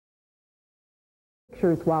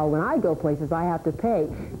pictures, while when I go places I have to pay.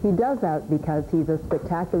 He does that because he's a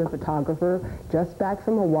spectacular photographer, just back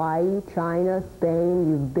from Hawaii, China, Spain.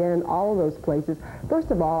 You've been all of those places.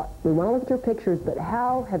 First of all, we want to look at your pictures, but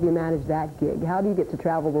how have you managed that gig? How do you get to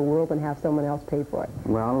travel the world and have someone else pay for it?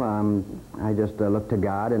 Well, I just looked to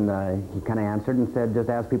God, and he kind of answered and said, just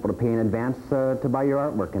ask people to pay in advance to buy your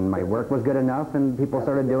artwork. And my work was good enough, and people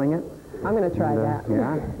started doing it. I'm going to try that.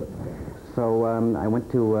 Yeah. So I went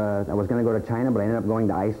to, I was going to go to China, but I ended up going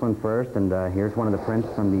to Iceland first, and here's one of the prints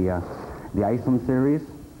from the Iceland series.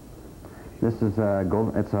 This is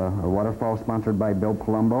it's a waterfall sponsored by Bill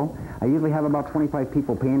Palumbo. I usually have about 25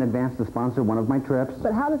 people pay in advance to sponsor one of my trips.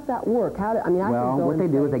 But how does that work? Well, what they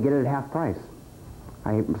do is they get it at half price.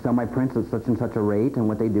 I sell my prints at such and such a rate, and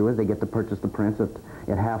what they do is they get to purchase the prints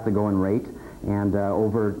at half the going rate. And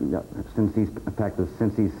since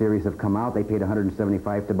these series have come out, they paid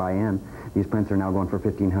 $175 to buy in. These prints are now going for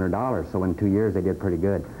 $1,500. So in 2 years, they did pretty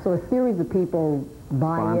good. So a series of people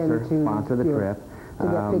sponsor the trip. To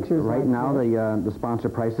get pictures right now, the sponsor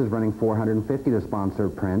price is running $450 to sponsor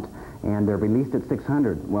print, and they're released at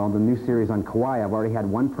 $600. Well, the new series on Kauai, I've already had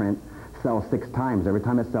one print sell 6 times. Every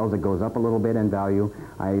time it sells, it goes up a little bit in value.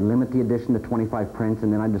 I limit the edition to 25 prints,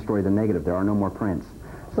 and then I destroy the negative. There are no more prints.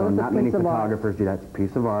 So not many photographers do that. It's a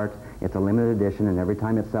piece of art. It's a limited edition, and every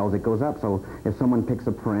time it sells, it goes up. So if someone picks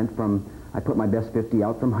a print from, I put my best 50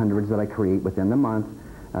 out from hundreds that I create within the month,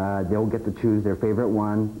 they'll get to choose their favorite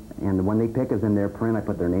one, and the one they pick is in their print. I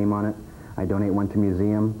put their name on it. I donate one to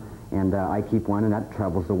museum, and I keep one, and that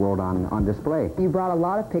travels the world on display. You brought a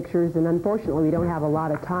lot of pictures, and unfortunately, we don't have a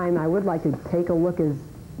lot of time. I would like to take a look as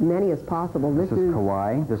many as possible. This is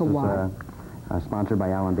Kauai. This is sponsored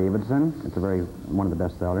by Alan Davidson. It's one of the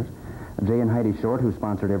best sellers. Jay and Heidi Short, who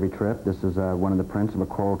sponsored every trip. This is one of the prints of a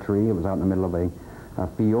coral tree. It was out in the middle of a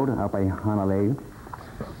field out by Honolulu.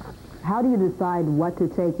 How do you decide what to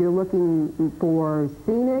take? You're looking for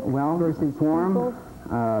scenic versus form, people?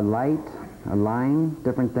 light, a line,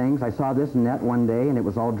 different things. I saw this net one day, and it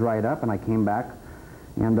was all dried up, and I came back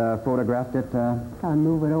and photographed it. Kind of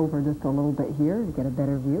move it over just a little bit here to get a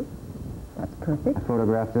better view. That's perfect. I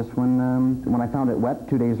photographed this one when I found it wet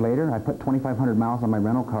 2 days later. I put 2,500 miles on my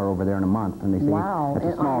rental car over there in a month, and they say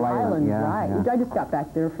it's a small island. Right. Yeah. I just got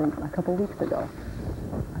back there from a couple weeks ago.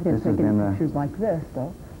 I didn't take any pictures like this,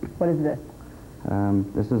 though. What is this?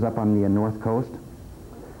 This is up on the north coast.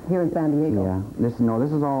 Here in San Diego? Yeah. This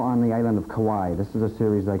is all on the island of Kauai. This is a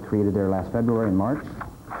series I created there last February and March,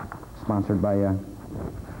 sponsored by,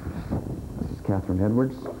 this is Catherine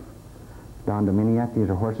Edwards, Don Dominiak. These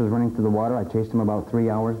are horses running through the water. I chased them about 3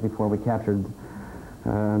 hours before we captured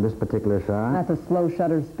this particular shot. That's a slow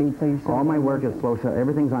shutter speed, so you all my work is slow shutter.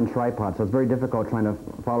 Everything's on tripod, so it's very difficult trying to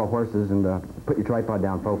follow horses and put your tripod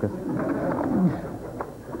down, focus.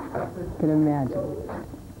 Can imagine.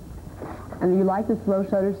 And you like the slow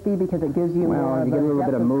shutter speed because it gives you more of a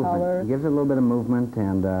depth of color? It gives it a little bit of movement,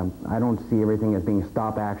 and I don't see everything as being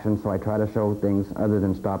stop action, so I try to show things other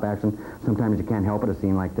than stop action. Sometimes you can't help it, a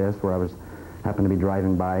scene like this where I happened to be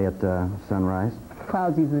driving by at sunrise.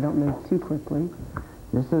 Clouds usually don't move too quickly.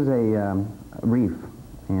 This is a reef,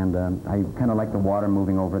 and I kind of like the water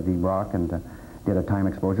moving over the rock, and did a time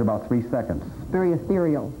exposure, about 3 seconds. Very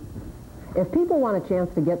ethereal. If people want a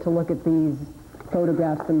chance to get to look at these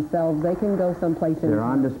photographs themselves, they can go someplace. They're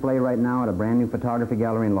on display right now at a brand new photography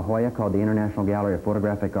gallery in La Jolla called the International Gallery of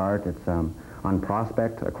Photographic Art. It's on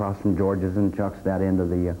Prospect, across from George's and Chuck's, that end of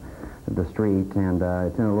the street, and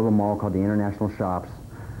it's in a little mall called the International Shops.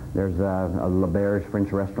 There's a La Berge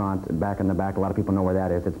French restaurant back in the back. A lot of people know where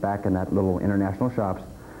that is. It's back in that little International Shops,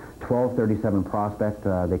 1237 Prospect.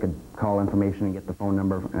 They could call information and get the phone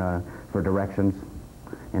number for directions,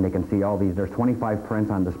 and they can see all these. There's 25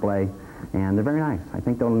 prints on display, and they're very nice. I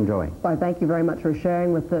think they'll enjoy. Well, thank you very much for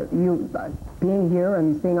sharing with you being here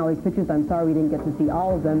and seeing all these pictures. I'm sorry we didn't get to see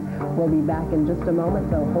all of them. We'll be back in just a moment,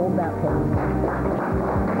 so hold that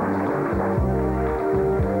pose.